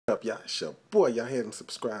up, y'all? It's your boy. Y'all hadn't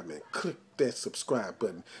subscribed, man. Click that subscribe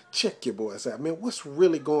button. Check your boys out, man. What's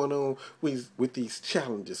really going on with these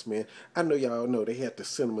challenges, man? I know y'all know they had the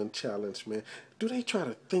cinnamon challenge, man. Do they try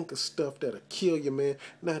to think of stuff that'll kill you, man?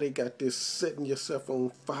 Now they got this setting yourself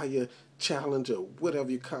on fire challenge or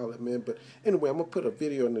whatever you call it, man. But anyway, I'm gonna put a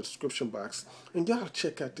video in the description box and y'all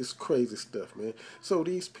check out this crazy stuff, man. So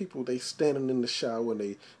these people, they standing in the shower and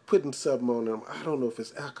they putting something on them. I don't know if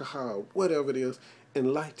it's alcohol or whatever it is,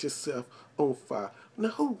 and light yourself on fire. Now,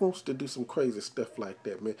 who wants to do some crazy stuff like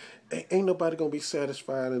that, man? Ain't nobody gonna be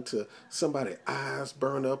satisfied until somebody's eyes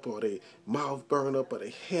burn up or their mouth burn up or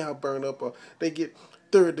their hair burn up or they get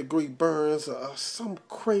third-degree burns or some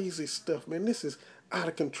crazy stuff, man. This is out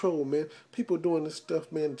of control, man. People doing this stuff,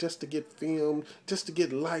 man, just to get filmed, just to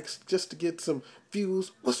get likes, just to get some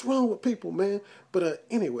views. What's wrong with people, man? But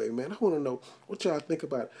anyway, man, I want to know what y'all think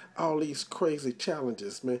about all these crazy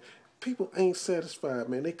challenges, man. People ain't satisfied,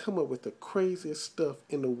 man. They come up with the craziest stuff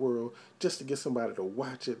in the world just to get somebody to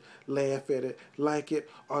watch it, laugh at it, like it,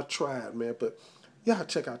 or try it, man. But y'all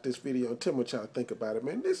check out this video and tell me what y'all think about it,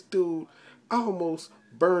 man. This dude almost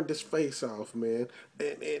burned his face off, man.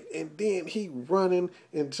 And then he running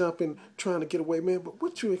and jumping, trying to get away, man. But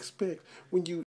what you expect when you